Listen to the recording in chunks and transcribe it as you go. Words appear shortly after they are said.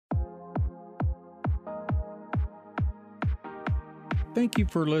Thank you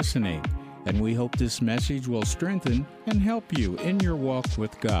for listening, and we hope this message will strengthen and help you in your walk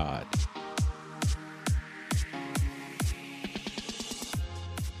with God.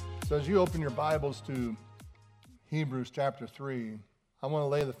 So as you open your Bibles to Hebrews chapter 3, I want to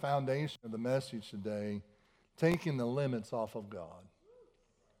lay the foundation of the message today, taking the limits off of God.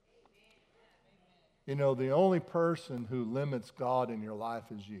 You know, the only person who limits God in your life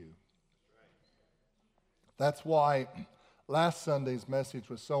is you. That's why last Sunday's message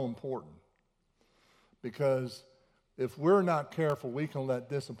was so important. Because if we're not careful, we can let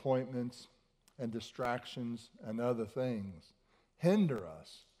disappointments and distractions and other things hinder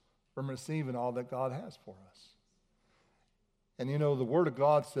us from receiving all that God has for us. And you know, the Word of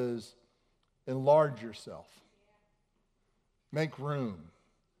God says, enlarge yourself. Make room.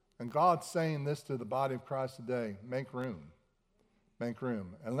 And God's saying this to the body of Christ today, make room. Make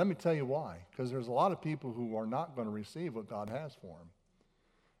room. And let me tell you why. Because there's a lot of people who are not going to receive what God has for them.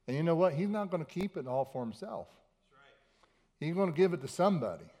 And you know what? He's not going to keep it all for himself. That's right. He's going to give it to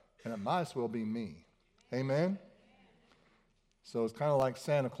somebody. And it might as well be me. Amen? So it's kind of like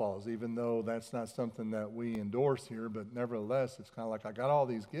Santa Claus, even though that's not something that we endorse here. But nevertheless, it's kind of like, I got all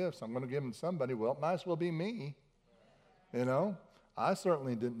these gifts. I'm going to give them to somebody. Well, it might as well be me. You know? I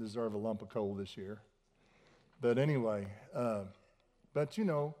certainly didn't deserve a lump of coal this year. But anyway, but you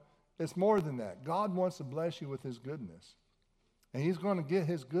know, it's more than that. God wants to bless you with his goodness. And he's going to get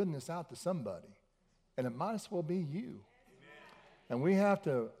his goodness out to somebody. And it might as well be you. Amen. And we have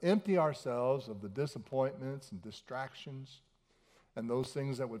to empty ourselves of the disappointments and distractions and those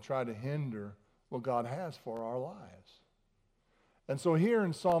things that would try to hinder what God has for our lives. And so here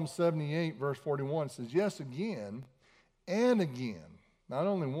in Psalm 78, verse 41, it says, yes, again and again, not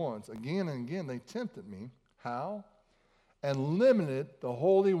only once, again and again, they tempted me. How? And limited the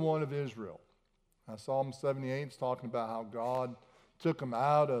Holy One of Israel. Now, Psalm 78 is talking about how God took them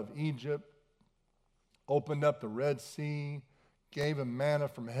out of Egypt, opened up the Red Sea, gave them manna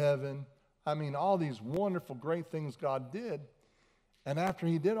from heaven. I mean, all these wonderful, great things God did. And after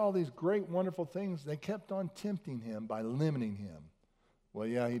he did all these great, wonderful things, they kept on tempting him by limiting him. Well,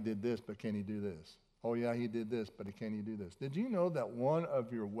 yeah, he did this, but can he do this? Oh, yeah, he did this, but can he do this? Did you know that one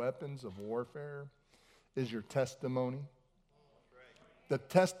of your weapons of warfare is your testimony? The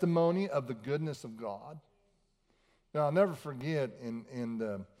testimony of the goodness of God. Now, I'll never forget,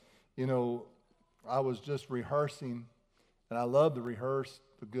 you know, I was just rehearsing, and I love to rehearse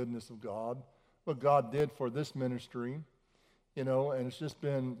the goodness of God, what God did for this ministry, you know, and it's just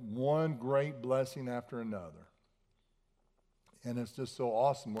been one great blessing after another. And it's just so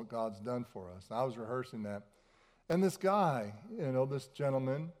awesome what God's done for us. And I was rehearsing that. And this guy, you know, this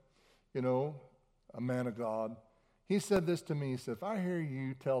gentleman, you know, a man of God, he said this to me. He said, if I hear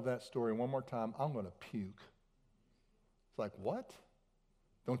you tell that story one more time, I'm going to puke. It's like, what?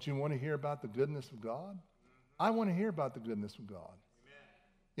 Don't you want to hear about the goodness of God? I want to hear about the goodness of God.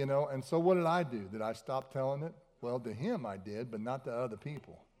 Amen. You know, and so what did I do? Did I stop telling it? Well, to him I did, but not to other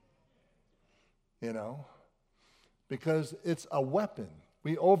people. You know, because it's a weapon.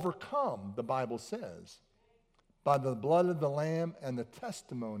 We overcome, the Bible says, by the blood of the Lamb and the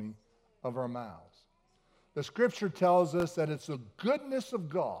testimony of our mouths. The Scripture tells us that it's the goodness of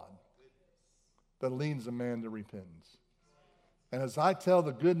God that leads a man to repentance. And as I tell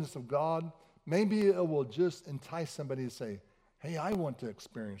the goodness of God, maybe it will just entice somebody to say, hey, I want to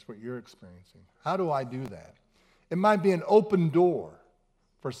experience what you're experiencing. How do I do that? It might be an open door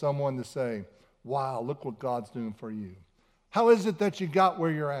for someone to say, wow, look what God's doing for you. How is it that you got where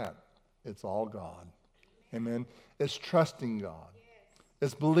you're at? It's all God. Amen. It's trusting God.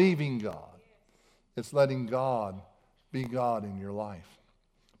 It's believing God. It's letting God be God in your life.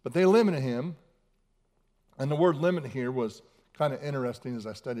 But they limited him. And the word limit here was kind of interesting as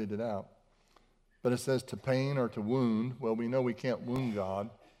I studied it out. But it says to pain or to wound. Well, we know we can't wound God.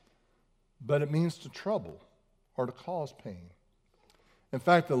 But it means to trouble or to cause pain. In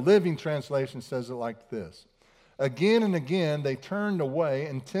fact, the Living Translation says it like this. Again and again they turned away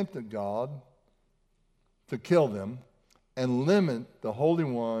and tempted God to kill them and limit the Holy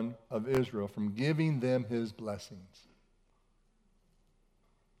One of Israel from giving them his blessings.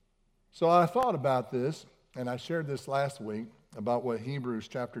 So I thought about this, and I shared this last week about what Hebrews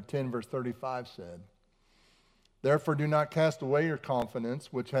chapter 10, verse 35 said. Therefore do not cast away your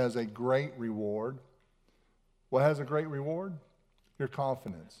confidence, which has a great reward. What has a great reward? Your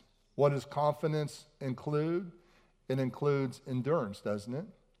confidence. What does confidence include? It includes endurance, doesn't it?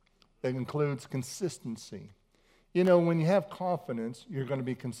 It includes consistency. You know, when you have confidence, you're going to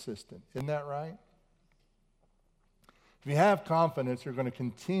be consistent. Isn't that right? If you have confidence, you're going to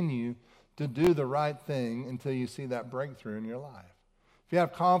continue to do the right thing until you see that breakthrough in your life. If you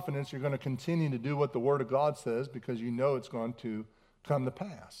have confidence, you're going to continue to do what the Word of God says because you know it's going to come to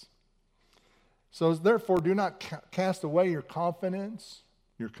pass. So therefore, do not cast away your confidence,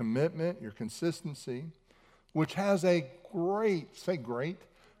 your commitment, your consistency, which has a great, say great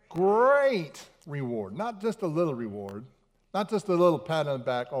reward. Not just a little reward, not just a little pat on the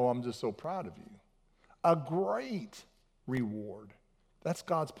back, oh, I'm just so proud of you. A great reward. That's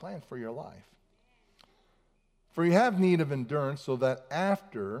God's plan for your life. For you have need of endurance so that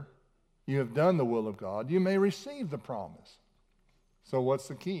after you have done the will of God, you may receive the promise. So what's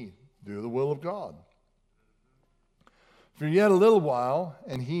the key? Do the will of God. For yet a little while,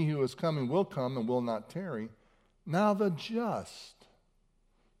 and he who is coming will come and will not tarry. Now the just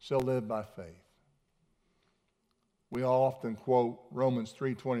shall live by faith. We often quote Romans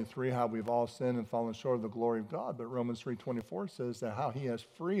 3:23, how we've all sinned and fallen short of the glory of God. But Romans 3:24 says that how he has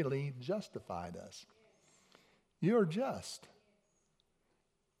freely justified us. You are just.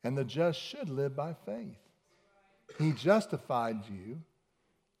 And the just should live by faith. He justified you.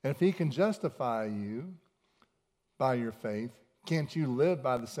 And if he can justify you by your faith, can't you live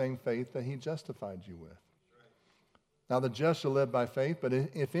by the same faith that he justified you with? Now the just shall live by faith, but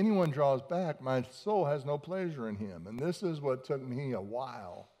if anyone draws back, my soul has no pleasure in him. And this is what took me a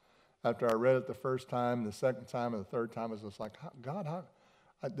while after I read it the first time, the second time, and the third time. I was just like, God,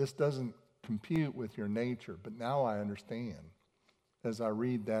 this doesn't compute with your nature. But now I understand as I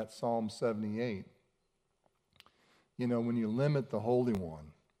read that Psalm 78. You know, when you limit the Holy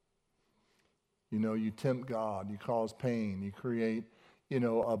One, you know, you tempt God, you cause pain, you create, you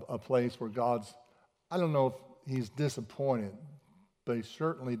know, a place where God's, I don't know if he's disappointed, but he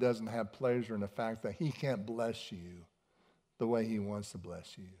certainly doesn't have pleasure in the fact that he can't bless you the way he wants to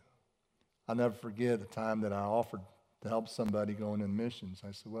bless you. I'll never forget a time that I offered to help somebody going in missions.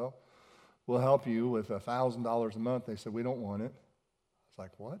 I said, well, we'll help you with $1,000 a month. They said, we don't want it. I was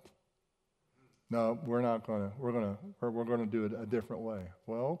like, what? No, we're not going to. We're going to do it a different way.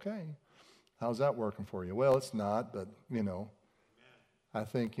 Well, okay. How's that working for you? Well, it's not, but, you know, I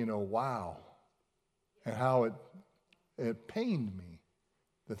think, you know, wow. And how it pained me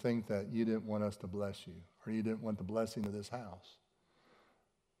to think that you didn't want us to bless you or you didn't want the blessing of this house.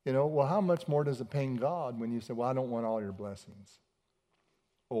 You know, well, how much more does it pain God when you say, well, I don't want all your blessings?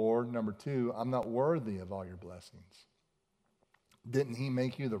 Or, number two, I'm not worthy of all your blessings. Didn't he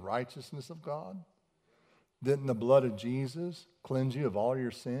make you the righteousness of God? Didn't the blood of Jesus cleanse you of all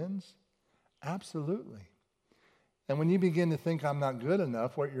your sins? Absolutely. And when you begin to think I'm not good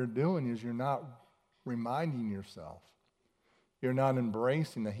enough, what you're doing is you're not reminding yourself. You're not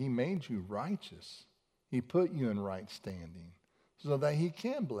embracing that he made you righteous. He put you in right standing so that he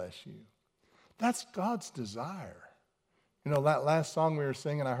can bless you. That's God's desire. You know, that last song we were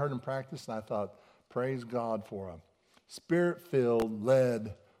singing, I heard in practice, and I thought, praise God for a Spirit-filled,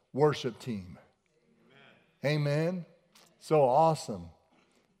 led worship team. Amen. Amen. So awesome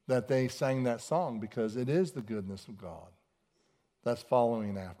that they sang that song because it is the goodness of God that's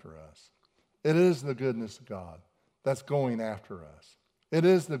following after us. It is the goodness of God that's going after us. It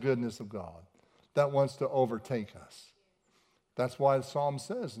is the goodness of God that wants to overtake us. That's why the Psalm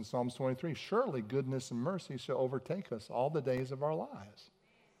says in Psalms 23, surely goodness and mercy shall overtake us all the days of our lives.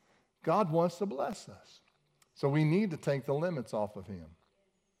 God wants to bless us. So we need to take the limits off of him.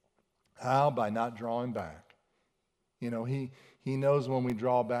 How? By not drawing back. You know, he knows when we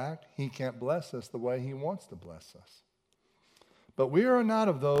draw back, he can't bless us the way he wants to bless us. But we are not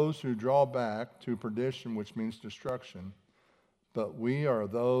of those who draw back to perdition, which means destruction, but we are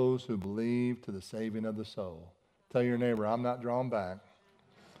those who believe to the saving of the soul. Tell your neighbor, I'm not drawing back,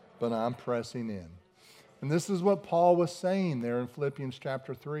 but I'm pressing in. And this is what Paul was saying there in Philippians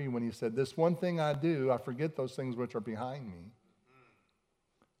chapter 3 when he said, this one thing I do, I forget those things which are behind me.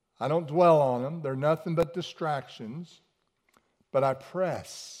 I don't dwell on them. They're nothing but distractions, but I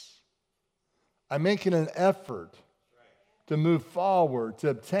press. I make it an effort to move forward, to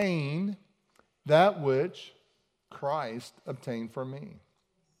obtain that which Christ obtained for me.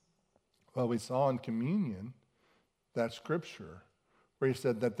 Well, we saw in communion that scripture where he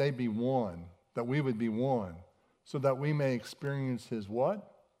said that they be one, that we would be one, so that we may experience his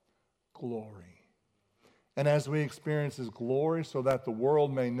what? Glory. And as we experience his glory, so that the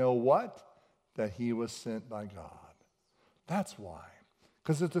world may know what? That he was sent by God. That's why.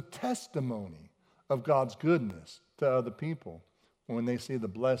 Because it's a testimony of God's goodness to other people when they see the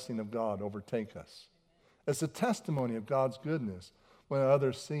blessing of God overtake us. It's a testimony of God's goodness when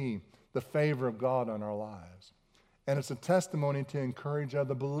others see the favor of God on our lives. And it's a testimony to encourage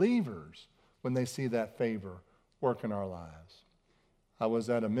other believers when they see that favor work in our lives. I was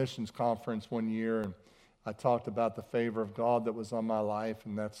at a missions conference one year, I talked about the favor of God that was on my life,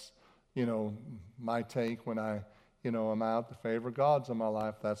 and that's, my take when I'm out. The favor of God's on my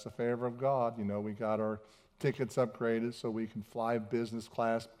life. That's the favor of God. We got our tickets upgraded so we can fly business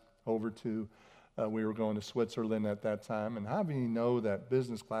class over to, we were going to Switzerland at that time. And how many of you know that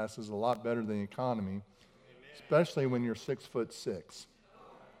business class is a lot better than economy, Amen. Especially when you're 6'6".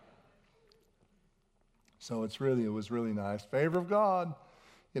 So it was really nice. Favor of God.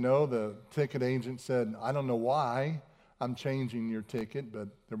 The ticket agent said, I don't know why I'm changing your ticket, but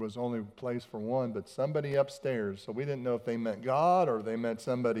there was only a place for one, but somebody upstairs. So we didn't know if they meant God or they meant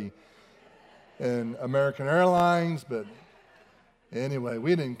somebody in American Airlines, but anyway,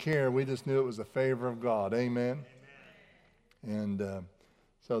 we didn't care. We just knew it was the favor of God. Amen? And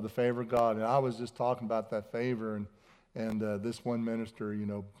so the favor of God. And I was just talking about that favor, and this one minister,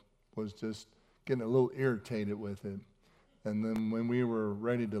 was just getting a little irritated with it. And then when we were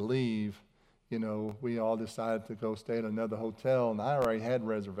ready to leave, we all decided to go stay at another hotel, and I already had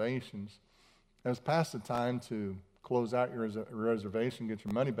reservations. It was past the time to close out your reservation, get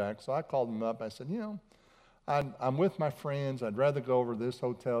your money back. So I called them up. I said, I'm with my friends. I'd rather go over to this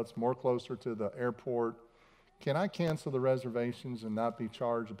hotel. It's more closer to the airport. Can I cancel the reservations and not be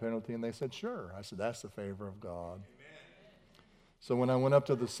charged a penalty? And they said, sure. I said, that's the favor of God. Amen. So when I went up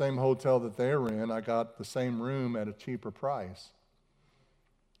to the same hotel that they were in, I got the same room at a cheaper price.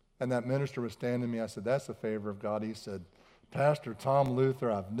 And that minister was standing to me. I said, that's the favor of God. He said, Pastor Tom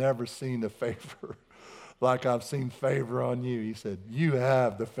Leuther, I've never seen the favor like I've seen favor on you. He said, you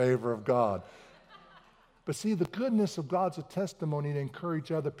have the favor of God. But see, the goodness of God's a testimony to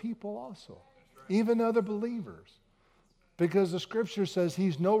encourage other people also, even other believers. Because the scripture says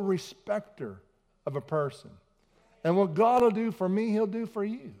he's no respecter of a person. And what God will do for me, he'll do for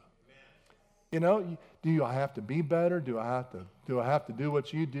you. Do I have to be better? Do I have to do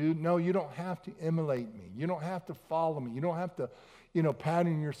what you do? No, you don't have to emulate me. You don't have to follow me. You don't have to,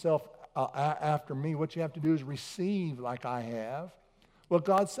 pattern yourself after me. What you have to do is receive like I have what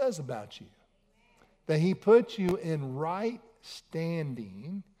God says about you. That he put you in right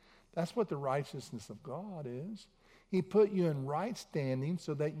standing. That's what the righteousness of God is. He put you in right standing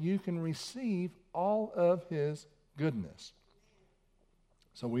so that you can receive all of his goodness.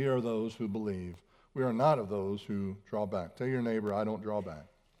 So we are those who believe. We are not of those who draw back. Tell your neighbor, I don't draw back.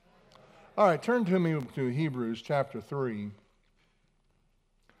 All right, turn to me to Hebrews chapter 3.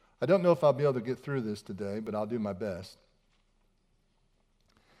 I don't know if I'll be able to get through this today, but I'll do my best.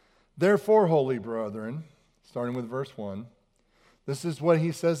 Therefore, holy brethren, starting with verse 1, this is what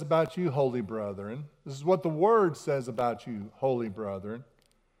he says about you, holy brethren. This is what the word says about you, holy brethren.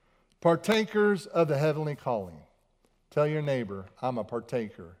 Partakers of the heavenly calling. Tell your neighbor, I'm a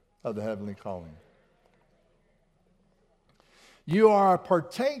partaker of the heavenly calling. You are a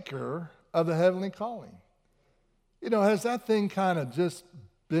partaker of the heavenly calling. Has that thing kind of just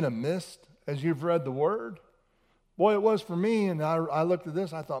been a mist as you've read the word? Boy, it was for me, and I looked at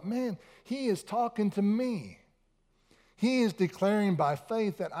this, I thought, man, he is talking to me. He is declaring by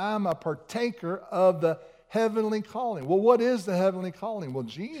faith that I'm a partaker of the heavenly calling. Well, what is the heavenly calling? Well,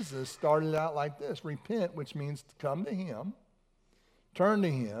 Jesus started out like this: repent, which means to come to him, turn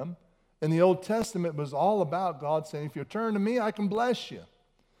to him. In the Old Testament, it was all about God saying, if you turn to me, I can bless you.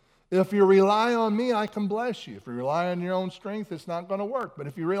 If you rely on me, I can bless you. If you rely on your own strength, it's not going to work. But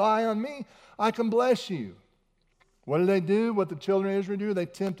if you rely on me, I can bless you. What did they do? What the children of Israel do? They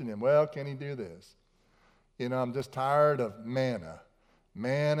tempted him. Well, can he do this? I'm just tired of manna.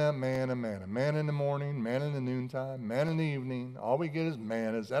 Manna, manna, manna. Manna in the morning, manna in the noontime, manna in the evening. All we get is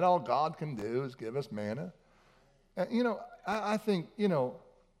manna. Is that all God can do, is give us manna? And, I think,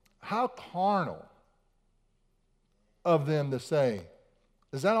 how carnal of them to say,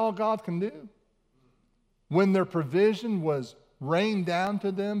 is that all God can do? When their provision was rained down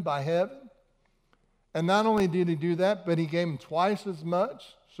to them by heaven. And not only did he do that, but he gave them twice as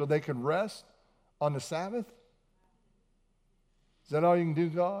much so they could rest on the Sabbath. Is that all you can do,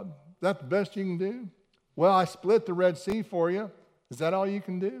 God? Is that the best you can do? Well, I split the Red Sea for you. Is that all you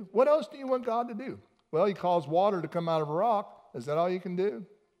can do? What else do you want God to do? Well, he caused water to come out of a rock. Is that all you can do?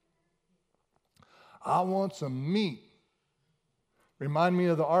 I want some meat. Remind me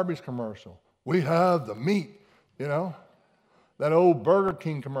of the Arby's commercial. We have the meat, That old Burger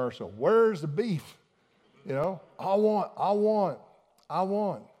King commercial. Where's the beef? I want.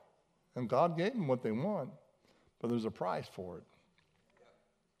 And God gave them what they want, but there's a price for it.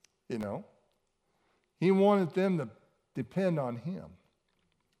 He wanted them to depend on him.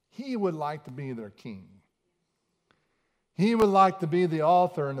 He would like to be their king. He would like to be the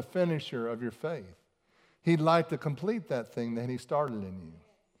author and the finisher of your faith. He'd like to complete that thing that he started in you.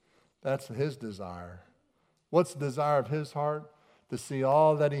 That's his desire. What's the desire of his heart? To see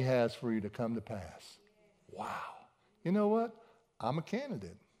all that he has for you to come to pass. Wow. You know what? I'm a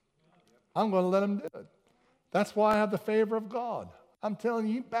candidate. I'm going to let him do it. That's why I have the favor of God. I'm telling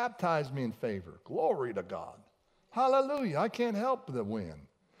you, he baptized me in favor. Glory to God. Hallelujah. I can't help but win.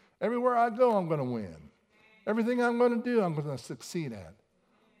 Everywhere I go, I'm going to win. Everything I'm going to do, I'm going to succeed at.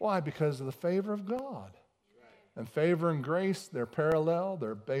 Why? Because of the favor of God. And favor and grace, they're parallel.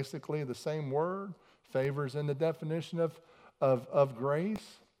 They're basically the same word. Favor is in the definition of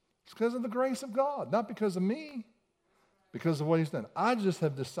grace. It's because of the grace of God, not because of me, because of what he's done. I just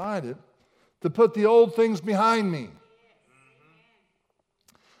have decided to put the old things behind me.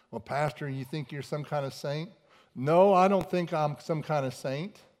 Well, Pastor, you think you're some kind of saint? No, I don't think I'm some kind of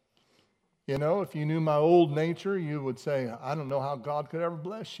saint. You know, if you knew my old nature, you would say, I don't know how God could ever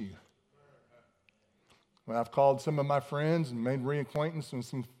bless you. When I've called some of my friends and made reacquaintance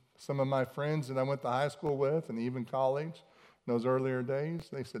with some of my friends that I went to high school with and even college in those earlier days,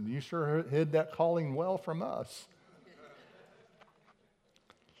 they said, you sure hid that calling well from us.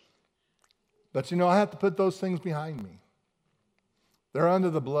 But you know, I have to put those things behind me. They're under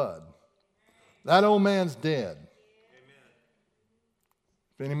the blood. That old man's dead.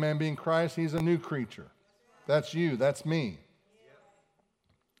 If any man be in Christ, he's a new creature. That's you. That's me.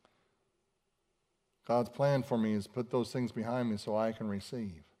 God's plan for me is put those things behind me so I can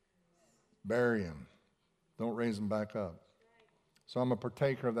receive. Bury him. Don't raise him back up. So I'm a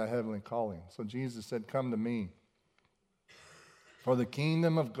partaker of that heavenly calling. So Jesus said, come to me. For the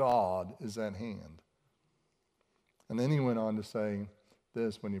kingdom of God is at hand. And then he went on to say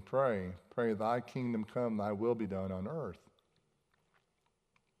this, when you pray, pray thy kingdom come, thy will be done on earth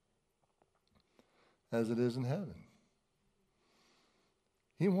as it is in heaven.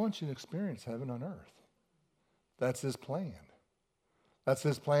 He wants you to experience heaven on earth. That's his plan. That's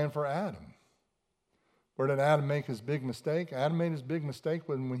his plan for Adam. Where did Adam make his big mistake? Adam made his big mistake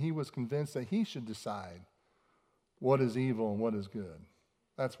when he was convinced that he should decide what is evil and what is good.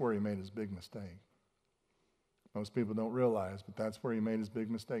 That's where he made his big mistake. Most people don't realize, but that's where he made his big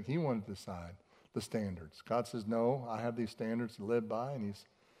mistake. He wanted to decide the standards. God says, no, I have these standards to live by. And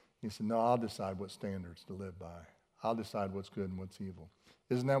he said, no, I'll decide what standards to live by. I'll decide what's good and what's evil.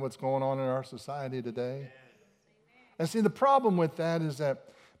 Isn't that what's going on in our society today? And see, the problem with that is that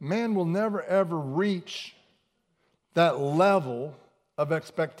man will never, ever reach that level of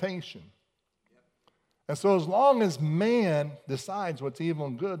expectation. And so as long as man decides what's evil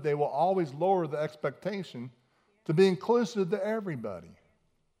and good, they will always lower the expectation to be inclusive to everybody.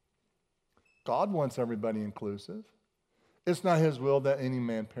 God wants everybody inclusive. It's not his will that any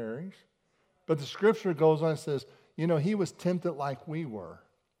man perish. But the scripture goes on and says, you know, he was tempted like we were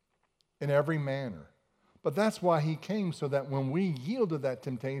in every manner. But that's why he came, so that when we yield to that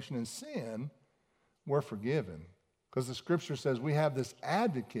temptation and sin, we're forgiven. Because the scripture says we have this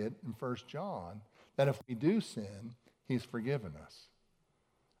advocate in 1 John that if we do sin, he's forgiven us.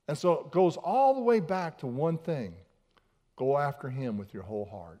 And so it goes all the way back to one thing. Go after him with your whole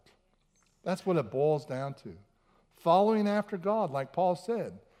heart. That's what it boils down to. Following after God, like Paul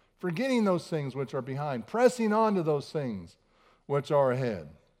said. Forgetting those things which are behind. Pressing on to those things which are ahead.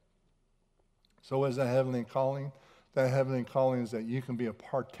 So what is that heavenly calling? That heavenly calling is that you can be a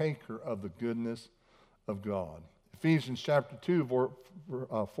partaker of the goodness of God. Ephesians chapter 2,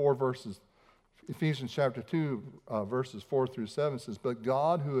 Ephesians chapter 2, verses 4 through 7 says, but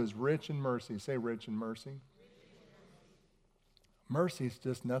God who is rich in mercy, say rich in mercy. Mercy is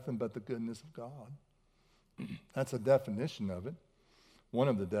just nothing but the goodness of God. That's a definition of it, one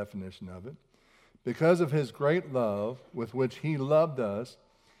of the definition of it. Because of his great love with which he loved us,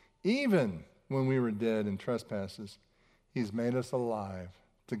 even when we were dead in trespasses, he's made us alive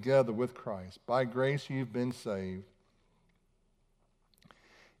together with Christ. By grace you've been saved.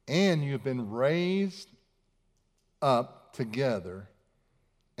 And you've been raised up together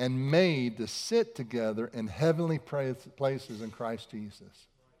and made to sit together in heavenly places in Christ Jesus.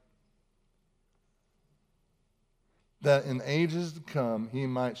 That in ages to come he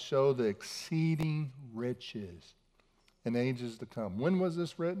might show the exceeding riches in ages to come. When was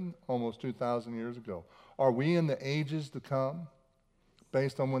this written? Almost 2,000 years ago. Are we in the ages to come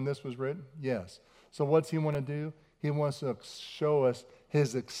based on when this was written? Yes. So what's he want to do? He wants to show us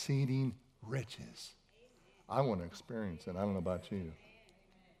his exceeding riches. I want to experience it. I don't know about you.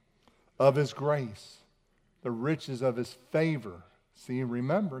 Of his grace, the riches of his favor. See,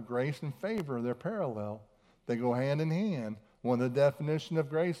 remember, grace and favor, they're parallel. They go hand in hand. One of the definitions of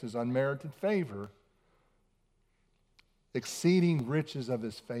grace is unmerited favor. Exceeding riches of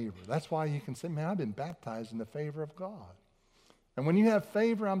his favor. That's why you can say, man, I've been baptized in the favor of God. And when you have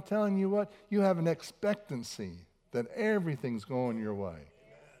favor, I'm telling you what, you have an expectancy that everything's going your way.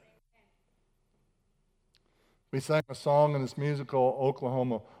 We sang a song in this musical,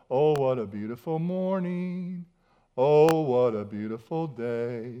 Oklahoma, "Oh, what a beautiful morning. Oh, what a beautiful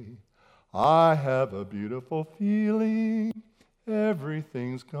day. I have a beautiful feeling.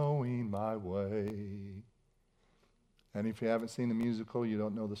 Everything's going my way." And if you haven't seen the musical, you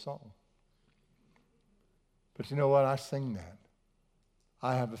don't know the song. But you know what? I sing that.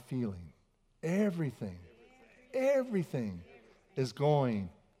 I have a feeling. Everything is going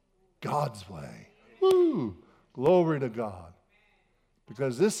God's way. Woo! Glory to God.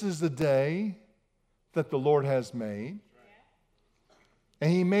 Because this is the day that the Lord has made.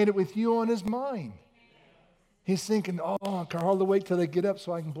 And He made it with you on His mind. He's thinking, oh, I can hardly wait till they get up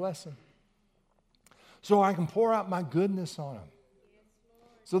so I can bless them. So I can pour out my goodness on them.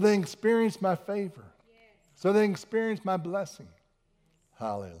 So they can experience my favor. So they can experience my blessing.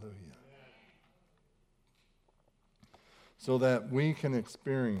 Hallelujah. So that we can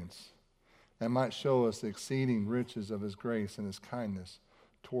experience and might show us the exceeding riches of His grace and His kindness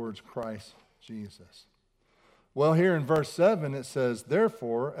towards Christ Jesus. Well, here in verse 7 it says,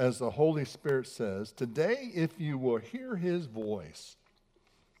 "Therefore, as the Holy Spirit says, today if you will hear His voice."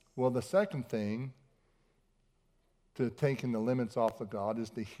 Well, the second thing to taking the limits off of God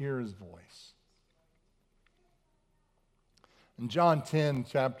is to hear His voice. And John 10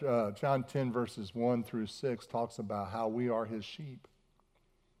 verses 1 through 6 talks about how we are His sheep.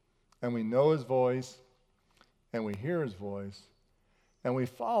 And we know His voice, and we hear His voice, and we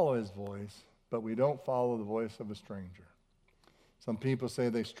follow His voice, but we don't follow the voice of a stranger. Some people say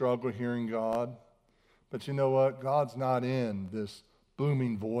they struggle hearing God, but you know what? God's not in this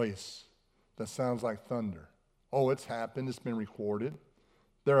booming voice that sounds like thunder. Oh, it's happened. It's been recorded.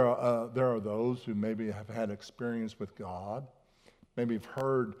 There are those who maybe have had experience with God, maybe have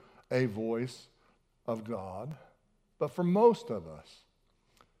heard a voice of God. But for most of us,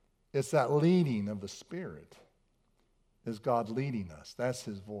 it's that leading of the Spirit. Is God leading us? That's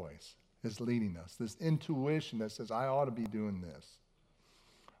His voice, is leading us. This intuition that says, I ought to be doing this.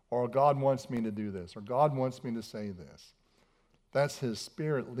 Or God wants me to do this. Or God wants me to say this. That's His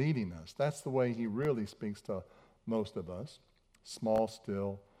Spirit leading us. That's the way He really speaks to most of us. Small,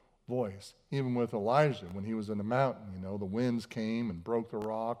 still voice. Even with Elijah, when he was in the mountain, the winds came and broke the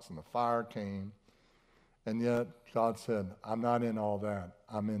rocks and the fire came. And yet God said, I'm not in all that.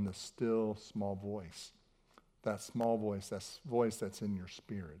 I'm in the still, small voice. That small voice, that voice that's in your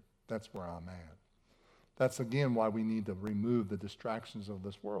spirit. That's where I'm at. That's, again, why we need to remove the distractions of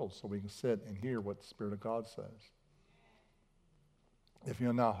this world so we can sit and hear what the Spirit of God says. If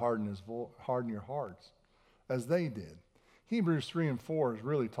you're not harden your hearts, as they did. Hebrews 3 and 4 is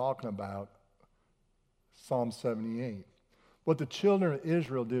really talking about Psalm 78. What the children of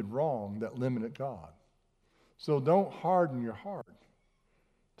Israel did wrong that limited God. So don't harden your heart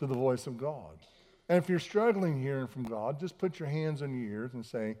to the voice of God. And if you're struggling hearing from God, just put your hands on your ears and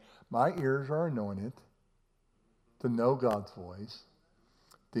say, my ears are anointed to know God's voice,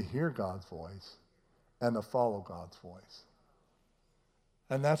 to hear God's voice, and to follow God's voice.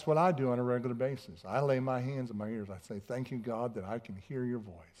 And that's what I do on a regular basis. I lay my hands on my ears. I say, thank you, God, that I can hear your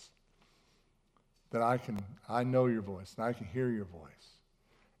voice. That I know your voice, and I can hear your voice.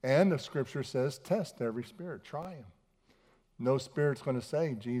 And the scripture says, test every spirit, try him. No spirit's going to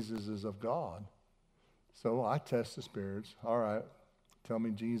say Jesus is of God. So I test the spirits. All right, tell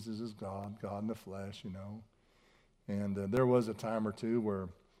me Jesus is God, God in the flesh, And there was a time or two where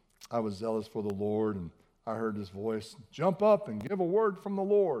I was zealous for the Lord, and I heard this voice, jump up and give a word from the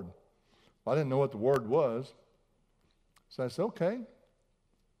Lord. Well, I didn't know what the word was. So I said, okay,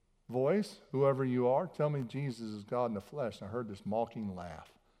 voice, whoever you are, tell me Jesus is God in the flesh. And I heard this mocking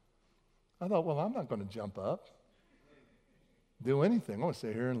laugh. I thought, well, I'm not going to jump up, do anything. I'm going to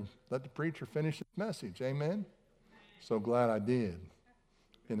sit here and let the preacher finish his message. Amen? So glad I did.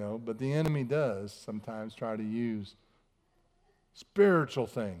 But the enemy does sometimes try to use spiritual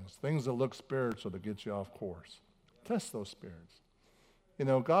things that look spiritual to get you off course. Test those spirits.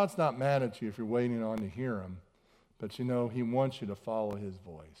 God's not mad at you if you're waiting on to hear him, but He wants you to follow His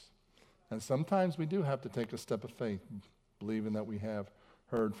voice. And sometimes we do have to take a step of faith, believing that we have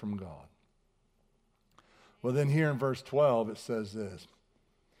heard from God. Well, then here in verse 12 it says this,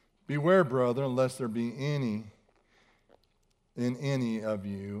 beware, brother, unless there be in any of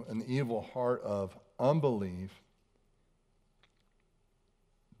you an evil heart of unbelief,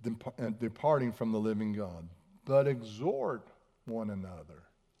 departing from the living God. But exhort one another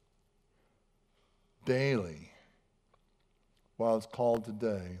daily, while it's called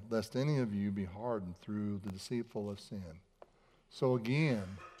today, lest any of you be hardened through the deceitful of sin. So again,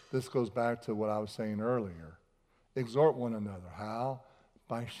 this goes back to what I was saying earlier. Exhort one another. How?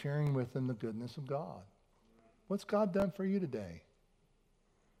 By sharing with them the goodness of God. What's God done for you today?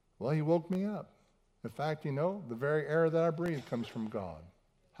 Well, he woke me up. In fact, the very air that I breathe comes from God.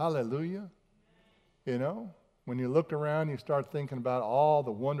 Hallelujah. When you look around, you start thinking about all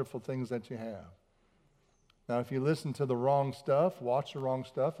the wonderful things that you have. Now, if you listen to the wrong stuff, watch the wrong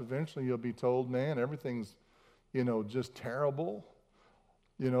stuff, eventually you'll be told, man, everything's, just terrible.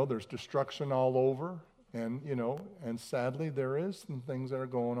 There's destruction all over. And, and sadly, there is some things that are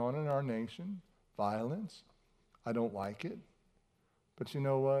going on in our nation. Violence. I don't like it. But you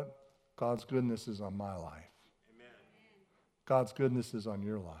know what? God's goodness is on my life. Amen. God's goodness is on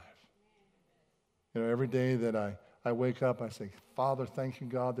your life. Every day that I wake up, I say, Father, thank you,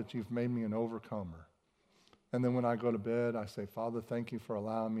 God, that you've made me an overcomer. And then when I go to bed, I say, Father, thank you for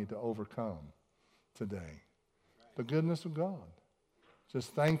allowing me to overcome today. The goodness of God.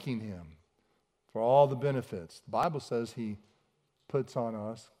 Just thanking him for all the benefits. The Bible says he puts on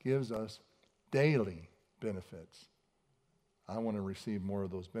us, gives us daily benefits. I want to receive more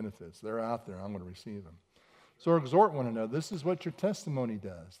of those benefits. They're out there. I'm going to receive them. So exhort one another. This is what your testimony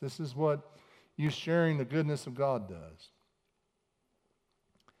does. This is what you sharing the goodness of God does.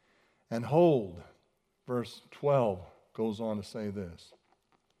 And hold, verse 12 goes on to say this.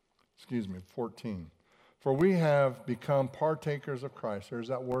 14. For we have become partakers of Christ. There's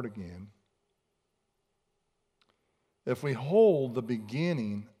that word again. If we hold the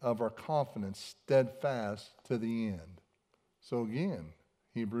beginning of our confidence steadfast to the end. So again,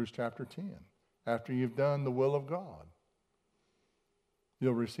 Hebrews chapter 10. After you've done the will of God,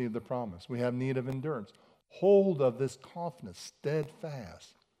 you'll receive the promise. We have need of endurance. Hold of this confidence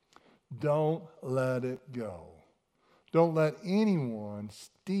steadfast. Don't let it go. Don't let anyone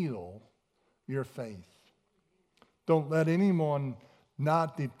steal your faith. Don't let anyone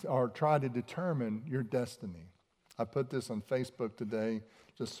or try to determine your destiny. I put this on Facebook today,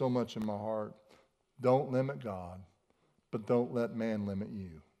 just so much in my heart. Don't limit God, but don't let man limit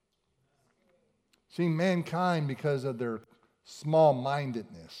you. See, mankind, because of their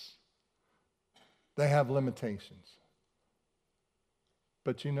small-mindedness, they have limitations.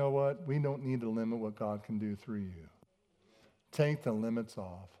 But you know what? We don't need to limit what God can do through you. Take the limits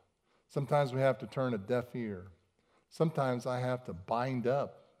off. Sometimes we have to turn a deaf ear. Sometimes I have to bind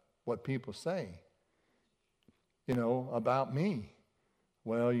up what people say, about me.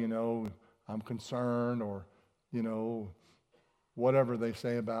 Well, I'm concerned, or, whatever they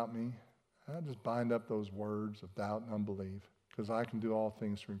say about me. I just bind up those words of doubt and unbelief, because I can do all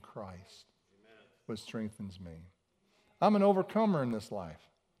things through Christ, Amen, which strengthens me. I'm an overcomer in this life.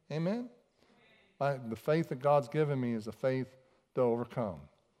 Amen? The faith that God's given me is a faith to overcome.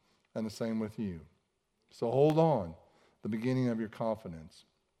 And the same with you. So hold on, the beginning of your confidence.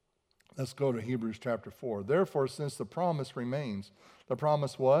 Let's go to Hebrews chapter 4. Therefore, since the promise remains, the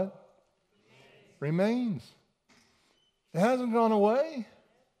promise what? Remains. It hasn't gone away.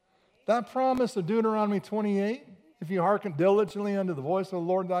 That promise of Deuteronomy 28, if you hearken diligently unto the voice of the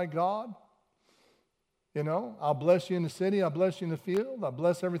Lord thy God, I'll bless you in the city, I'll bless you in the field, I'll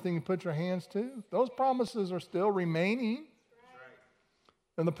bless everything you put your hands to. Those promises are still remaining.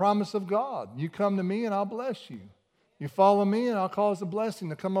 And the promise of God, you come to me and I'll bless you. You follow me and I'll cause a blessing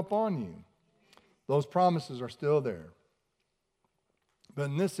to come upon you. Those promises are still there. But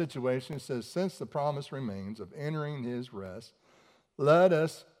in this situation, it says, since the promise remains of entering his rest, let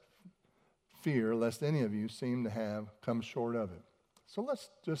us fear lest any of you seem to have come short of it. So let's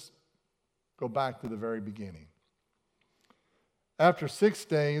just go back to the very beginning. After 6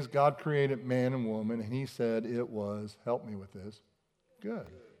 days, God created man and woman, and he said it was, help me with this, good.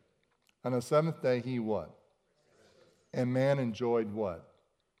 On the seventh day, he what? And man enjoyed what?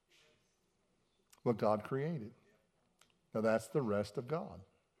 What God created. Now that's the rest of God.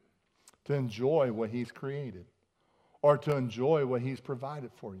 To enjoy what he's created, or to enjoy what he's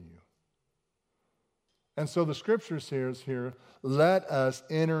provided for you. And so the scripture says here, let us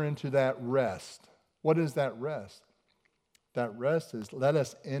enter into that rest. What is that rest? That rest is let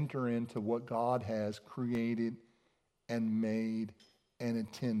us enter into what God has created and made and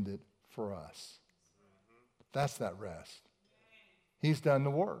intended for us. That's that rest. He's done the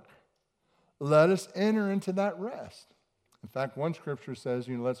work. Let us enter into that rest. In fact, one scripture says,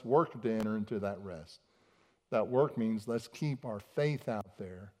 let's work to enter into that rest. That work means let's keep our faith out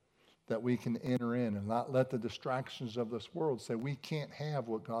there that we can enter in and not let the distractions of this world say we can't have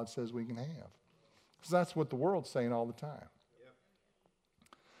what God says we can have. Because that's what the world's saying all the time. Yep.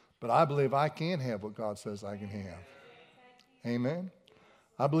 But I believe I can have what God says I can have. Amen.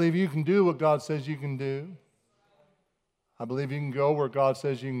 I believe you can do what God says you can do. I believe you can go where God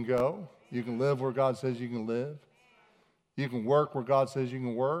says you can go. You can live where God says you can live. You can work where God says you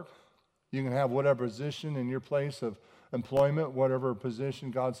can work. You can have whatever position in your place of employment, whatever position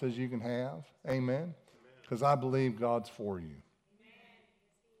God says you can have. Amen? Because I believe God's for you.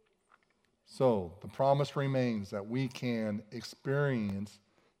 So the promise remains that we can experience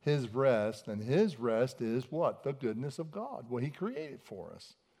his rest, and his rest is what? The goodness of God, what he created for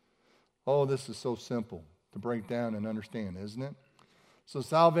us. Oh, this is so simple to break down and understand, isn't it? So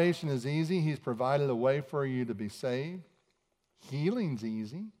salvation is easy. He's provided a way for you to be saved. Healing's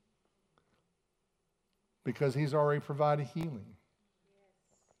easy because he's already provided healing.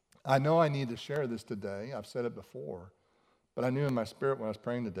 I know I need to share this today. I've said it before, but I knew in my spirit when I was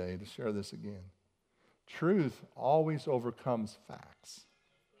praying today to share this again. Truth always overcomes facts.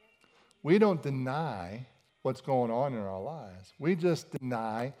 We don't deny what's going on in our lives. We just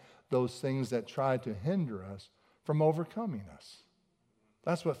deny those things that try to hinder us from overcoming us.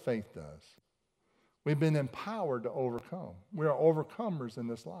 That's what faith does. We've been empowered to overcome. We are overcomers in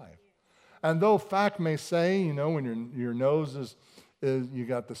this life. And though fact may say, when your nose is you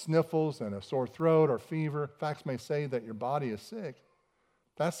got the sniffles and a sore throat or fever, facts may say that your body is sick.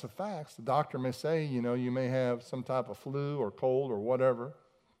 That's the facts. The doctor may say, you may have some type of flu or cold or whatever,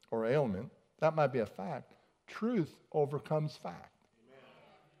 or ailment. That might be a fact. Truth overcomes fact. Amen.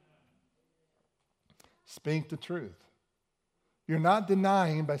 Speak the truth. You're not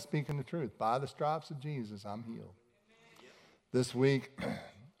denying by speaking the truth. By the stripes of Jesus, I'm healed. This week,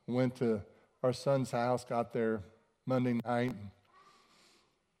 went to our son's house, got there Monday night, and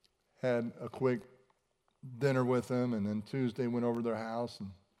had a quick dinner with him, and then Tuesday went over to their house.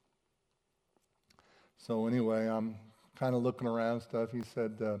 And so anyway, I'm kind of looking around and stuff. He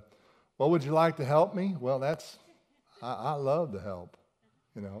said, well, would you like to help me? Well, I love to help,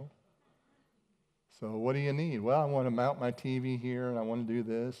 So what do you need? Well, I want to mount my TV here, and I want to do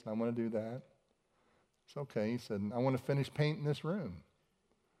this, and I want to do that. It's okay. He said, I want to finish painting this room.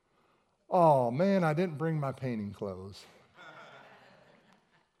 Oh, man, I didn't bring my painting clothes.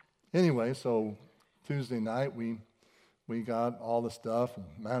 Anyway, so Tuesday night, we got all the stuff and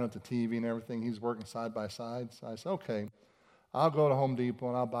mounted the TV and everything. He's working side by side. So I said, okay, I'll go to Home Depot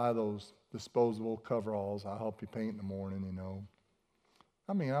and I'll buy those disposable coveralls. I'll help you paint in the morning,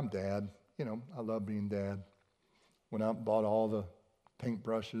 I mean, I'm dad. I love being dad. Went out and bought all the paint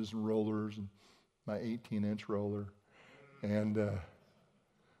brushes and rollers and my 18-inch roller. And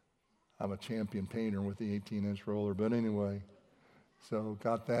I'm a champion painter with the 18-inch roller. But anyway, so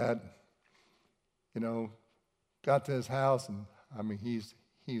got that, got to his house, and I mean,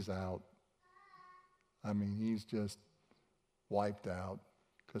 he's out. I mean, he's just wiped out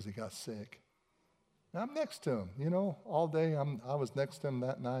because he got sick. And I'm next to him, all day. I was next to him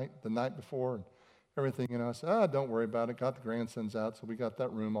that night, the night before, and everything. I said, don't worry about it. Got the grandsons out, so we got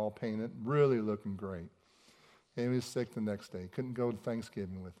that room all painted, really looking great. And he was sick the next day. Couldn't go to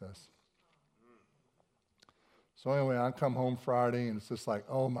Thanksgiving with us. So anyway, I come home Friday, and it's just like,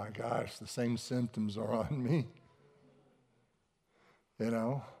 oh my gosh, the same symptoms are on me.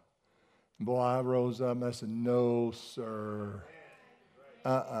 And boy, I rose up and I said, no, sir.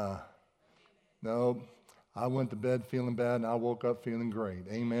 No, I went to bed feeling bad, and I woke up feeling great.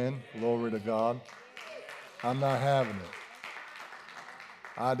 Amen. Glory to God. I'm not having it.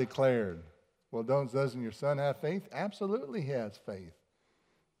 I declared. Well, doesn't your son have faith? Absolutely he has faith.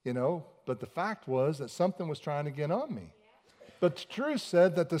 But the fact was that something was trying to get on me. But the truth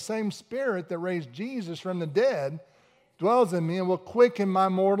said that the same Spirit that raised Jesus from the dead dwells in me and will quicken my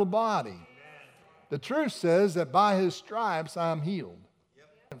mortal body. The truth says that by his stripes I'm healed.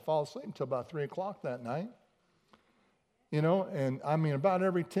 I didn't fall asleep until about 3 o'clock that night. And I mean, about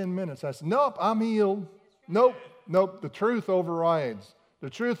every 10 minutes I said, nope, I'm healed. Nope. The truth overrides. The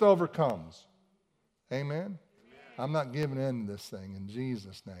truth overcomes. Amen. I'm not giving in to this thing in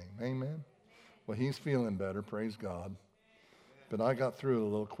Jesus' name. Amen. Well, he's feeling better, praise God. But I got through it a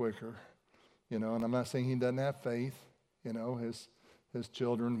little quicker, and I'm not saying he doesn't have faith. His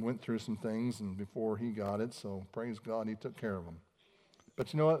children went through some things and before he got it, so praise God, he took care of them.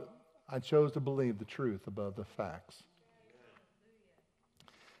 But you know what? I chose to believe the truth above the facts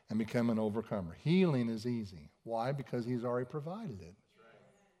and become an overcomer. Healing is easy. Why? Because he's already provided it.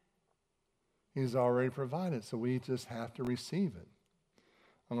 He's already provided, so we just have to receive it.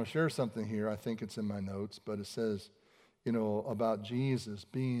 I'm going to share something here. I think it's in my notes, but it says, about Jesus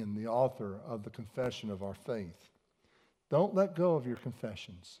being the author of the confession of our faith. Don't let go of your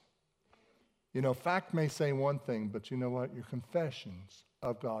confessions. Fact may say one thing, but you know what? Your confessions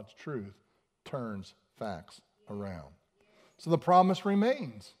of God's truth turns facts around. So the promise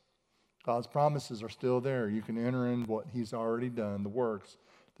remains. God's promises are still there. You can enter in what he's already done, the works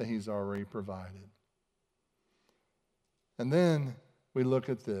that he's already provided. And then we look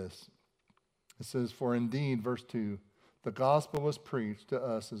at this. It says, for indeed, verse 2, the gospel was preached to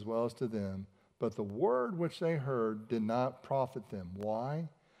us as well as to them, but the word which they heard did not profit them. Why?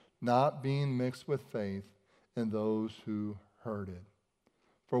 Not being mixed with faith in those who heard it.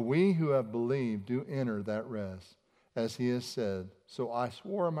 For we who have believed do enter that rest, as he has said, so I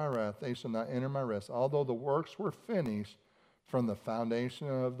swore in my wrath, they shall not enter my rest, although the works were finished from the foundation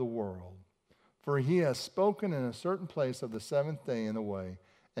of the world. For he has spoken in a certain place of the seventh day in a way,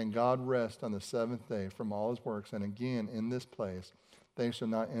 and God rest on the seventh day from all his works, and again in this place they shall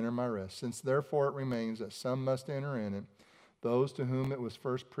not enter my rest. Since therefore it remains that some must enter in it, those to whom it was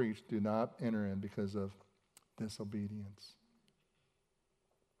first preached do not enter in because of disobedience.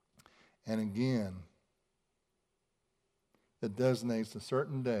 And again, it designates a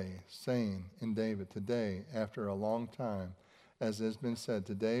certain day, saying in David, today, after a long time, as has been said,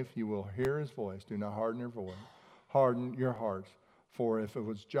 today if you will hear his voice, do not harden your hearts. For if it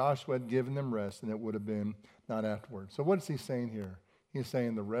was Joshua had given them rest, then it would have been not afterwards. So what is he saying here? He's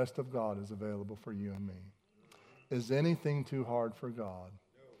saying the rest of God is available for you and me. Is anything too hard for God?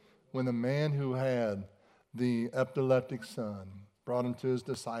 When the man who had the epileptic son brought him to his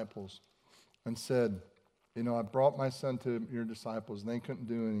disciples and said, I brought my son to your disciples and they couldn't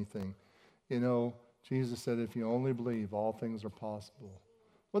do anything. Jesus said, if you only believe, all things are possible.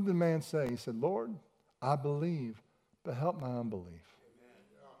 What did the man say? He said, Lord, I believe, but help my unbelief.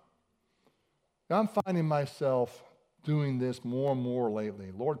 Now, I'm finding myself doing this more and more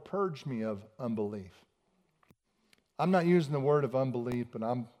lately. Lord, purge me of unbelief. I'm not using the word of unbelief, but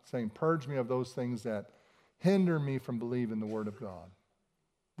I'm saying purge me of those things that hinder me from believing the word of God.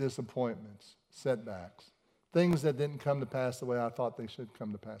 Disappointments, setbacks, things that didn't come to pass the way I thought they should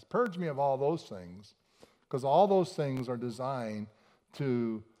come to pass. Purge me of all those things, because all those things are designed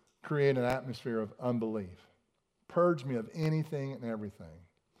to create an atmosphere of unbelief. Purge me of anything and everything.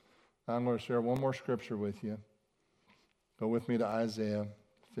 I'm going to share one more scripture with you. Go with me to Isaiah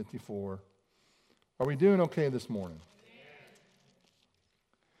 54. Are we doing okay this morning?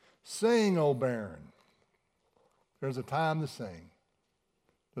 Sing, O barren. There's a time to sing.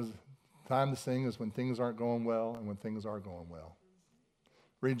 There's a time to sing is when things aren't going well and when things are going well.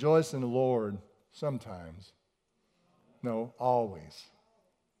 Rejoice in the Lord sometimes. No, always.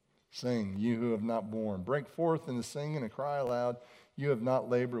 Sing, you who have not borne. Break forth in the singing and cry aloud. You have not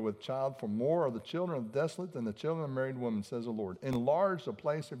labored with child, for more are the children of the desolate than the children of a married woman, says the Lord. Enlarge the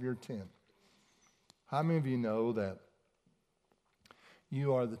place of your tent. How many of you know that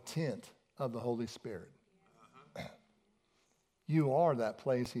you are the tent of the Holy Spirit? You are that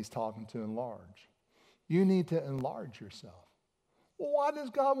place he's talking to enlarge. You need to enlarge yourself. Well, why does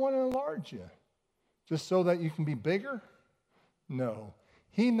God want to enlarge you? Just so that you can be bigger? No.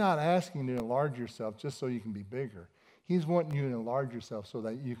 He's not asking you to enlarge yourself just so you can be bigger. He's wanting you to enlarge yourself so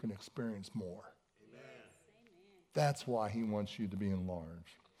that you can experience more. Amen. That's why he wants you to be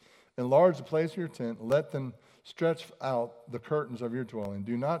enlarged. Enlarge the place of your tent. Let them stretch out the curtains of your dwelling.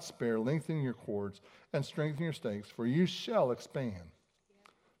 Do not spare. Lengthen your cords and strengthen your stakes, for you shall expand. Yeah.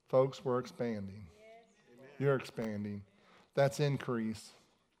 Folks, we're expanding. Yes. You're expanding. That's increase.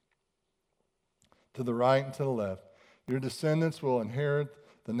 To the right and to the left. Your descendants will inherit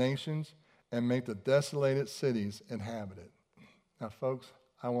the nations and make the desolated cities inhabited. Now, folks,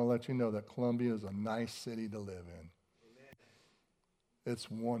 I want to let you know that Columbia is a nice city to live in. Amen. It's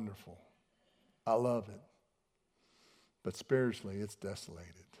wonderful. I love it. But spiritually, it's desolated.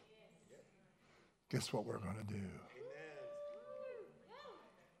 Guess what we're going to do? Amen.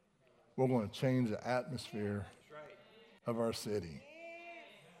 We're going to change the atmosphere of our city.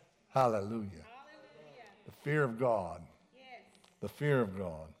 Hallelujah. The fear of God. The fear of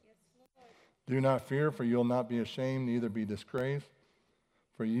God. Do not fear, for you will not be ashamed, neither be disgraced,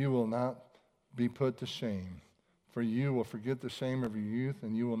 for you will not be put to shame. For you will forget the shame of your youth,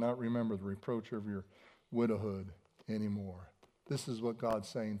 and you will not remember the reproach of your widowhood anymore. This is what God's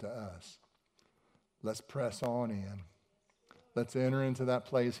saying to us. Let's press on in. Let's enter into that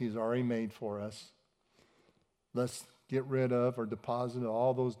place he's already made for us. Let's get rid of or deposit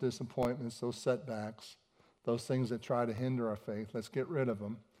all those disappointments, those setbacks, those things that try to hinder our faith. Let's get rid of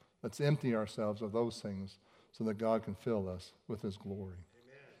them. Let's empty ourselves of those things so that God can fill us with his glory.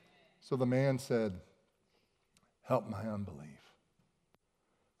 Amen. So the man said, help my unbelief.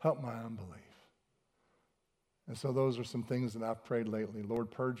 Help my unbelief. And so those are some things that I've prayed lately. Lord,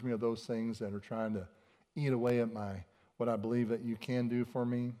 purge me of those things that are trying to eat away at what I believe that you can do for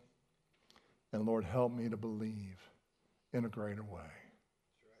me. And Lord, help me to believe in a greater way.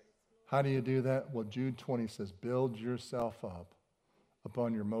 How do you do that? Well, Jude 20 says, build yourself up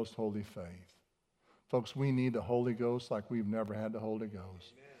upon your most holy faith. Folks, we need the Holy Ghost like we've never had the Holy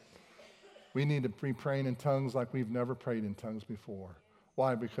Ghost. We need to be praying in tongues like we've never prayed in tongues before.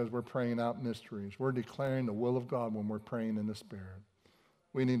 Why? Because we're praying out mysteries. We're declaring the will of God when we're praying in the Spirit.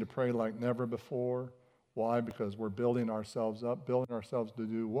 We need to pray like never before. Why? Because we're building ourselves up, building ourselves to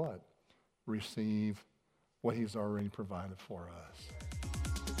do what? Receive what He's already provided for us.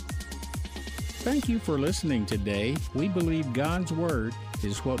 Thank you for listening today. We believe God's Word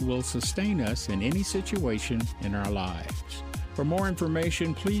is what will sustain us in any situation in our lives. For more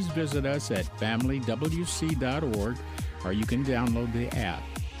information, please visit us at familywc.org, or you can download the app.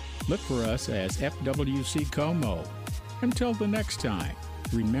 Look for us as FWC Como. Until the next time,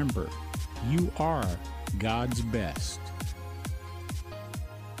 remember, you are God's best.